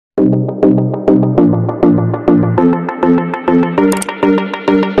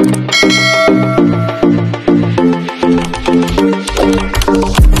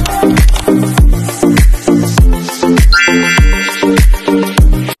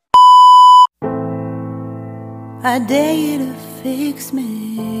I dare you to fix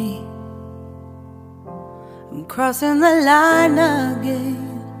me. I'm crossing the line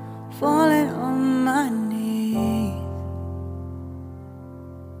again, falling on my knees.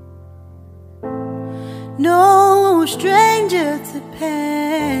 No stranger to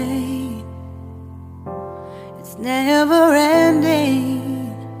pain, it's never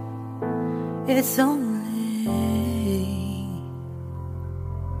ending, it's only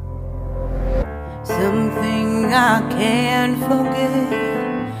something I can't forget.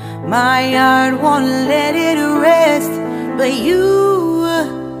 My heart won't let it rest, but you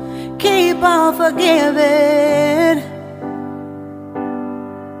keep on forgiving.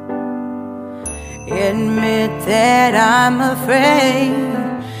 Admit that I'm afraid.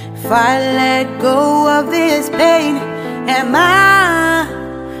 If I let go of this pain, am I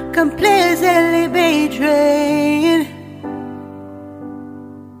completely betrayed?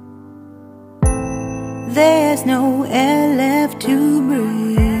 There's no air left to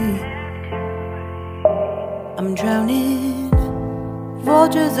breathe. I'm drowning,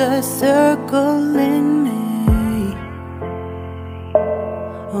 vultures are circling me.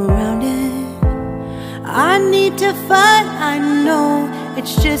 Around it, I need to fight. I know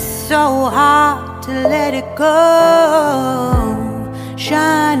it's just so hard to let it go.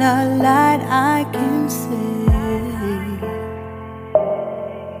 Shine a light I can see.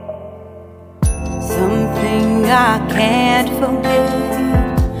 Something I can't forget.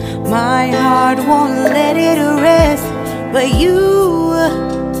 My heart won't let it rest, but you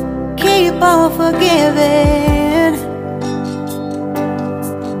keep on forgiving.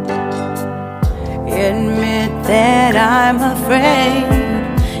 Admit that I'm afraid.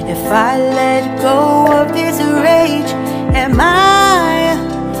 If I let go of this rage, am I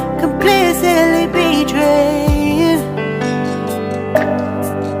completely betrayed?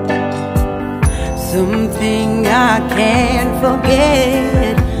 Something I can't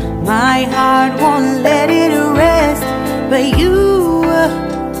forget. My heart won't let it rest, but you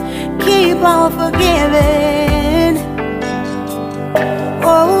keep on forgiving.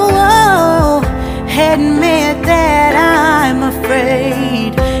 Oh, admit that I'm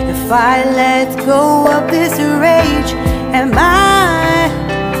afraid. If I let go of this rage, am I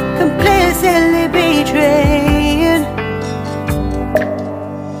completely betrayed?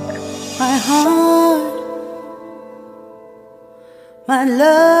 My heart, my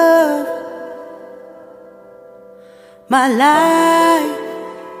love, my life,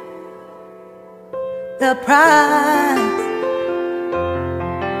 the price.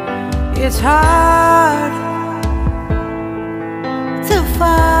 It's hard to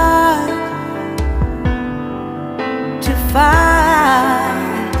fight,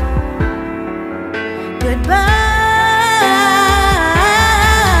 goodbye.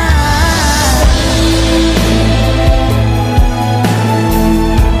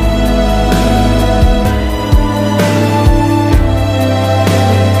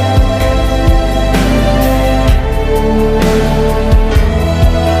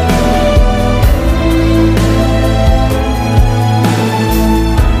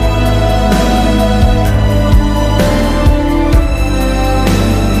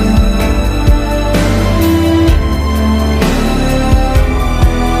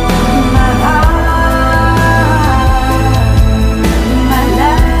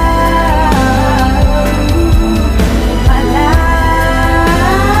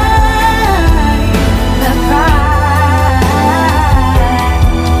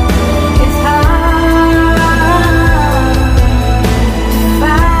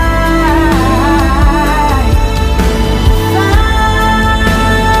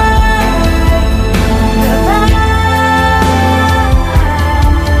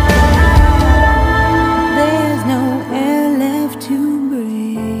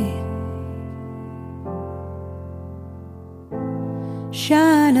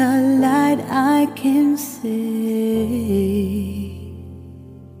 Shine a light I can see.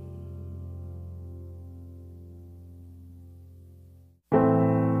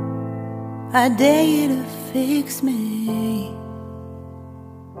 I dare you to fix me.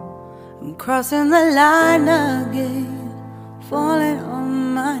 I'm crossing the line again, falling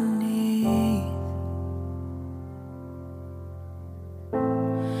on my knees.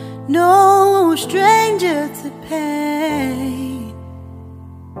 No stranger to pain,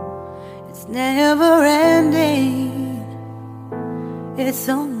 it's never ending, it's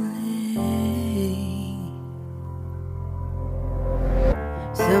only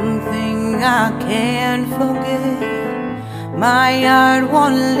I can't forget. My heart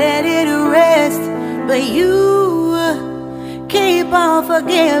won't let it rest, but you keep on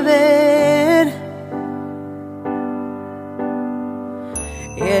forgiving.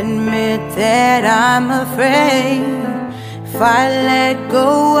 Admit that I'm afraid. If I let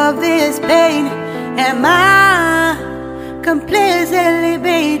go of this pain, am I completely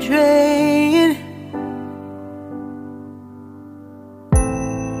betrayed?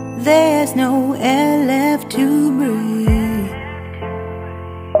 There's no air left to breathe.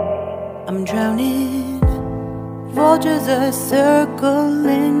 I'm drowning. Vultures are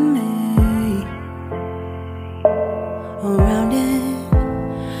circling me around it.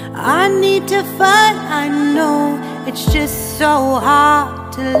 I need to fight, I know. It's just so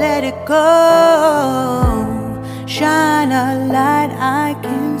hard to let it go. Shine a light I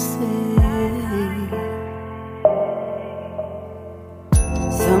can see.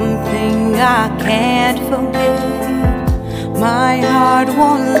 Something I can't forget. My heart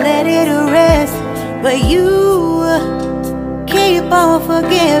won't let it rest, but you keep on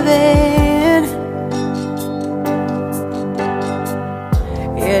forgiving.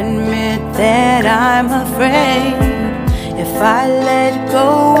 Admit that I'm afraid. If I let go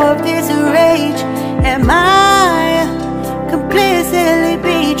of this rage, am I completely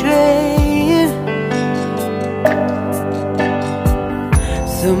betrayed?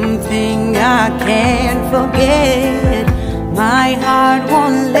 Something I can't forget. My heart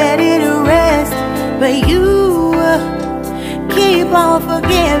won't let it rest, but you keep on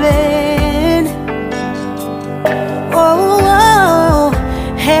forgiving. Oh,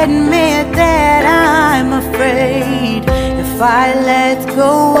 admit that I'm afraid. If I let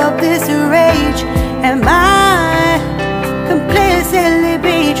go of this rage, am I completely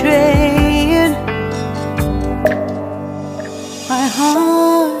betrayed? My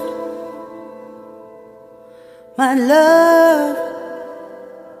heart, my love,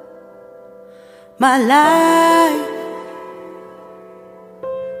 my life,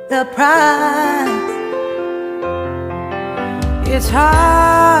 the price. It's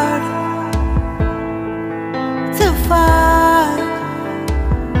hard to fight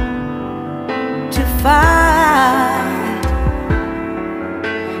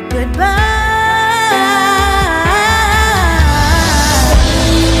goodbye.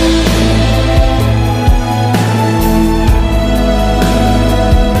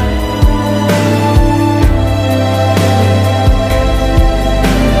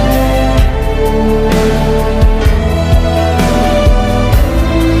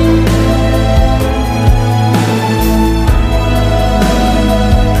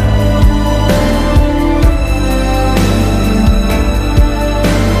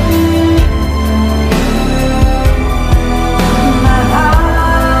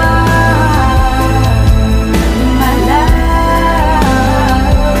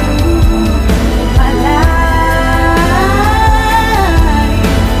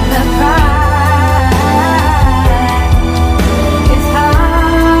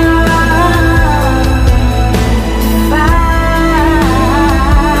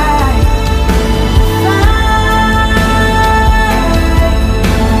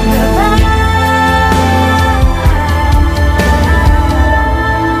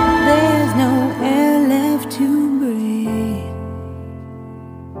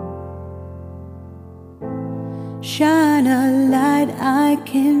 Shine a light I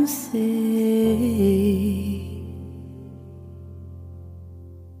can see.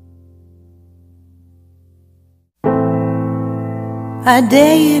 I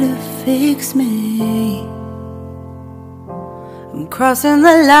dare you to fix me. I'm crossing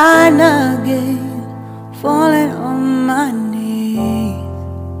the line again, falling on my knees.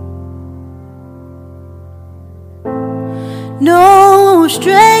 No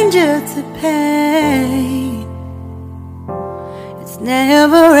stranger to pain, it's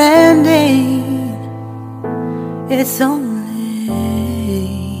never ending, it's only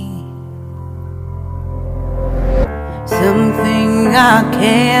something I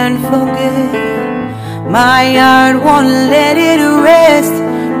can't forget. My heart won't let it rest,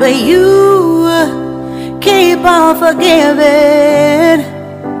 but you keep on forgiving.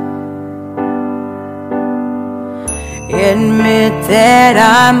 Admit that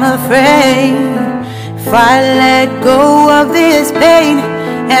I'm afraid. If I let go of this pain,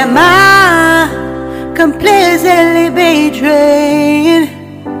 am I completely betrayed?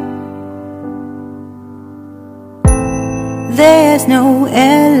 There's no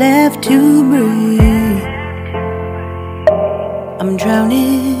air left to breathe. I'm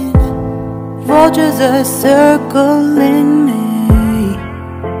drowning. Vultures are circling me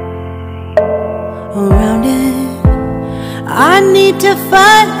around it. I need to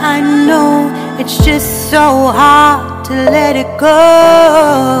fight, I know it's just so hard to let it go.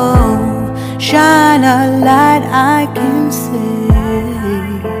 Shine a light I can see.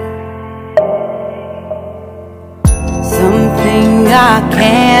 Something I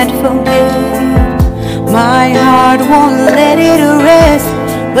can't forget. My heart won't let it rest,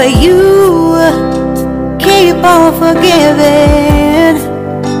 but you keep on forgiving.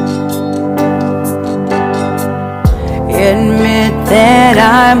 Admit that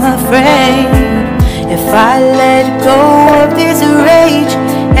I'm afraid. If I let go of this rage,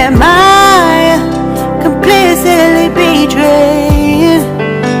 am I completely betrayed?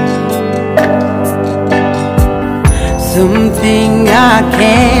 Something I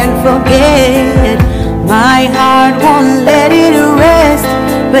can't forget. My heart won't let it rest,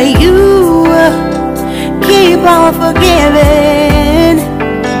 but you keep on forgiving.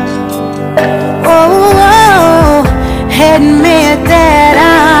 Oh, admit that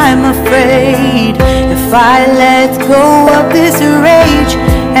I'm afraid. If I let go of this rage,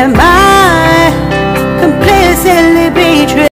 am I